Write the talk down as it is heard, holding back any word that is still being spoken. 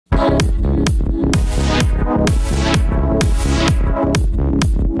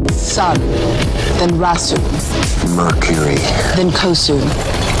Sun, then Rasu, Mercury, then Kosu,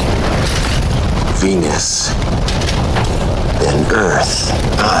 Venus, then Earth,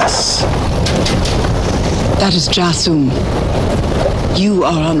 us. That is Jasum. You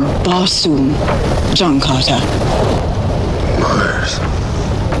are on Barsum, John Carter. Mars.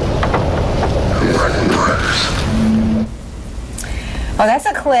 I'm on Mars. Well, that's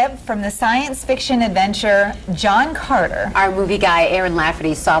a clip from the science fiction adventure John Carter. Our movie guy, Aaron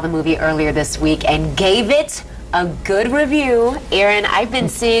Lafferty, saw the movie earlier this week and gave it a good review. Aaron, I've been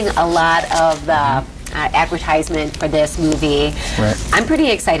seeing a lot of the advertisement for this movie. Right. I'm pretty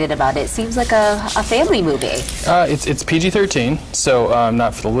excited about it. Seems like a family movie. It's PG-13, so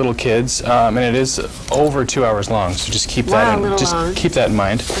not for the little kids, and it is over 2 hours long. So just keep that keep that in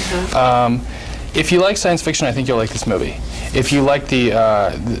mind. If you like science fiction, I think you'll like this movie. If you like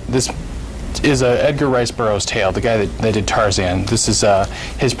this is Edgar Rice Burroughs' tale, the guy that did Tarzan. This is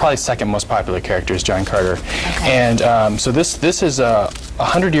his probably second most popular character is John Carter. Okay. And so this is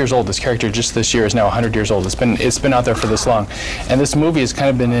 100 years old. This character just this year is now 100 years old. It's been out there for this long. And this movie has kind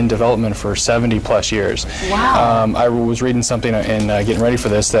of been in development for 70 plus years. Wow. I was reading something in getting ready for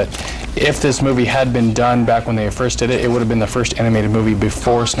this that if this movie had been done back when they first did it, it would have been the first animated movie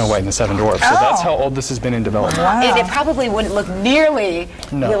before Snow White and the Seven Dwarfs. So that's how old this has been in development. Wow. And it probably wouldn't look nearly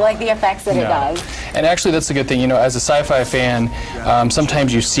like the effects that it does. And actually, that's a good thing. You know, as a sci-fi fan,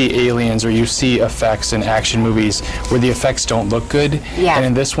 sometimes you see aliens or you see effects in action movies where the effects don't look good. Yeah. And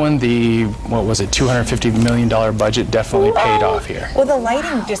in this one, the, what was it, $250 million budget definitely paid off here. Well, the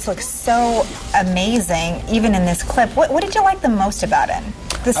lighting just looks so amazing, even in this clip. What did you like the most about it?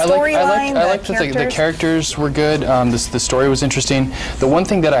 The storyline, I liked that the characters were good. The story was interesting. The one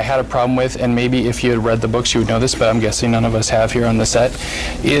thing that I had a problem with, and maybe if you had read the books you would know this, but I'm guessing none of us have here on the set,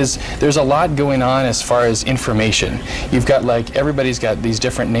 is there's a lot going on as far as information. You've got everybody's got these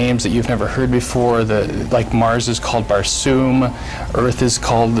different names that you've never heard before. Like Mars is called Barsoom, Earth is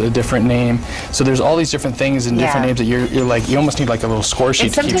called a different name. So there's all these different things and different names that you're like, you almost need like a little score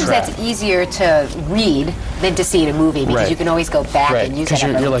sheet to keep track. Sometimes that's easier to read than to see in a movie because you can always go back and use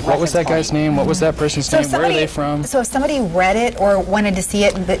it. You're like, what was that guy's name? What was that person's name? Where are they from? So if somebody read it or wanted to see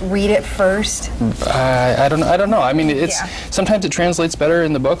it, but read it first? I don't know. I mean, it's sometimes it translates better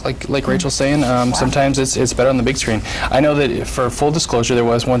in the book, like Rachel's saying. Sometimes it's better on the big screen. I know that for full disclosure, there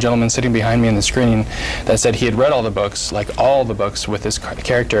was one gentleman sitting behind me in the screening that said he had read all the books, like all the books with this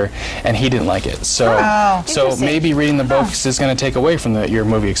character, and he didn't like it. So, so maybe reading the books is going to take away from your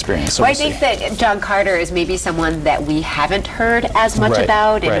movie experience. So I think that John Carter is maybe someone that we haven't heard as much about,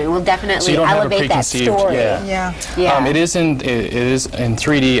 and it will definitely elevate that story. It is in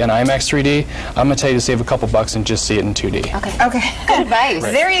 3D and IMAX 3D. I'm gonna tell you to save a couple bucks and just see it in 2D. Okay. Good advice.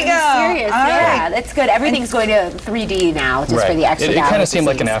 There you go. Serious. That's good. Everything's going to 3D now, just for the extra. It kind of seemed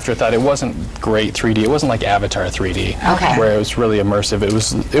like an afterthought. It wasn't great 3D. It wasn't like Avatar 3D, where it was really immersive.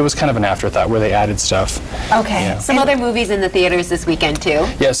 It was kind of an afterthought where they added stuff. Okay. Some other movies in the theaters this weekend too.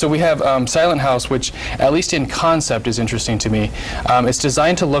 Yeah. So we have Silent House, which at least in concept is interesting to me. It's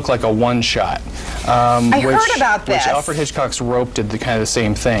designed to look like a one-shot. I heard about this. Which Alfred Hitchcock's Rope did kind of the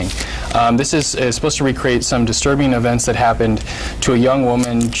same thing. This is supposed to recreate some disturbing events that happened to a young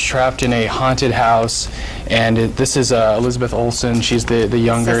woman trapped in a haunted house. And this is Elizabeth Olsen. She's the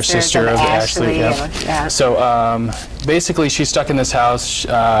younger sister of Ashley. So basically, she's stuck in this house.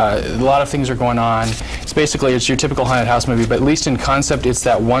 A lot of things are going on. It's your typical haunted house movie, but at least in concept, it's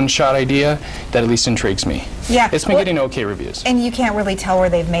that one-shot idea that at least intrigues me. Yeah. It's been getting okay reviews. And you can't really tell where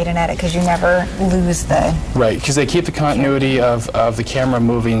they've made an edit because you never lose the... Right, because they keep the continuity of the camera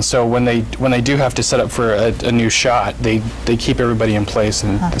moving, so when they do have to set up for a new shot, they keep everybody in place,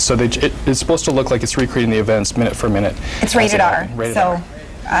 and so it's supposed to look like it's recreating the events minute for minute. It's rated R, so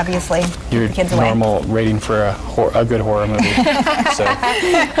obviously your kids normal rating for a good horror movie.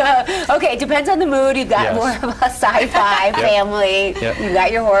 Okay, depends on the mood. You've got more of a sci-fi family. You've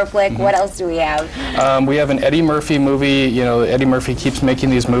got your horror flick. What else do we have? We have an Eddie Murphy movie. You know, Eddie Murphy keeps making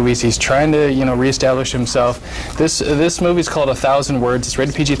these movies. He's trying to reestablish himself. This movie is called 1,000 Words. It's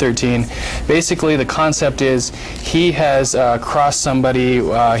rated PG-13. Basically, the concept is he has crossed somebody.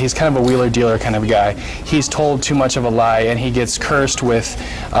 He's kind of a wheeler dealer kind of guy. He's told too much of a lie, and he gets cursed with.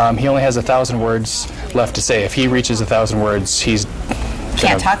 He only has 1,000 words left to say. If he reaches 1,000 words, he's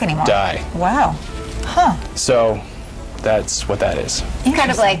can't talk anymore. Die. Wow. Huh. So that's what that is.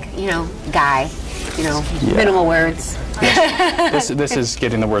 Kind of like Guy. Minimal words. Yes. This is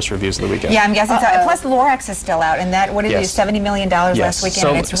getting the worst reviews of the weekend. Yeah, I'm guessing so. Plus, Lorax is still out, and that what did it do? $70 million last weekend,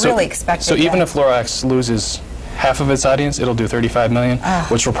 and it's really expected. So even if Lorax loses half of its audience, it'll do 35 million,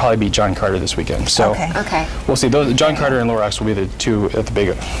 which will probably be John Carter this weekend. So Okay. we'll see. John Carter and Lorax will be the two at the big.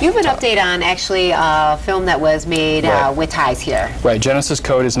 You have an update on actually a film that was made with ties here. Right. Genesis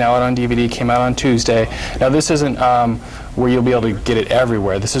Code is now out on DVD. Came out on Tuesday. Now this isn't where you'll be able to get it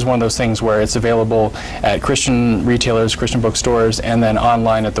everywhere. This is one of those things where it's available at Christian retailers, Christian bookstores, and then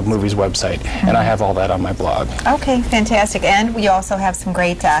online at the movie's website. And I have all that on my blog. Okay, fantastic. And we also have some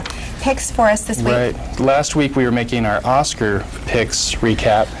great picks for us this week. Right. Last week we were making our Oscar picks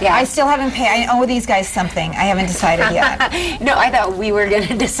recap. Yeah, I still haven't paid. I owe these guys something. I haven't decided yet. No, I thought we were going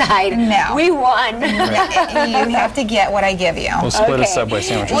to decide. No. We won. You have to get what I give you. We'll split a Subway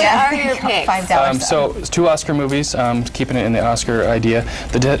sandwich. What are your picks? $5. So it's 2 Oscar movies, keeping it in the Oscar idea.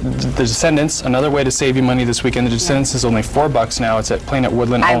 The Descendants, another way to save you money this weekend. The Descendants is only $4 now. It's playing at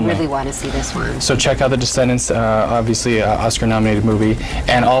Woodland I only. really want to see this one. So check out The Descendants, obviously an Oscar-nominated movie.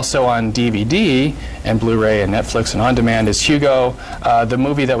 And also on DVD and Blu-ray and Netflix and on demand is Hugo, the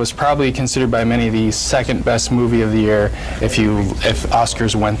movie that was probably considered by many the second best movie of the year if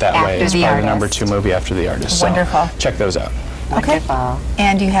Oscars went that way. It's probably the #2 movie after The Artist. Wonderful. So check those out. Okay. Wonderful.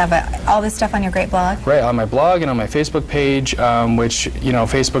 And you have all this stuff on your great blog? Right, on my blog and on my Facebook page, which, you know,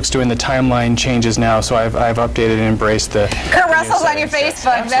 Facebook's doing the timeline changes now, so I've updated and embraced the... Kurt Russell's on your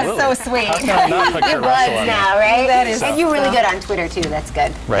Facebook. That's so sweet. How can I not put It Kurt was Russell on now, there? right? That is and you're really good on Twitter, too. That's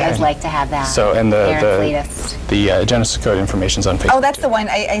good. Right. I always like to have that. So, and latest. the Genesis Code information's on Facebook. Oh, that's the one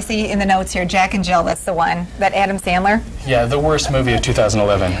I see in the notes here. Jack and Jill, that's the one. That Adam Sandler. Yeah, the worst movie of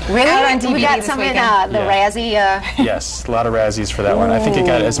 2011. Really? Out on DVD we got this some in weekend. the Razzie. Yes, a lot of Razzies for that one. I think it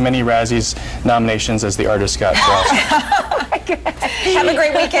got as many Razzies nominations as The Artist got for Oscar. Have a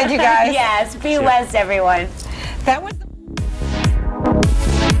great weekend, you guys. Yes, be blessed, everyone. That was.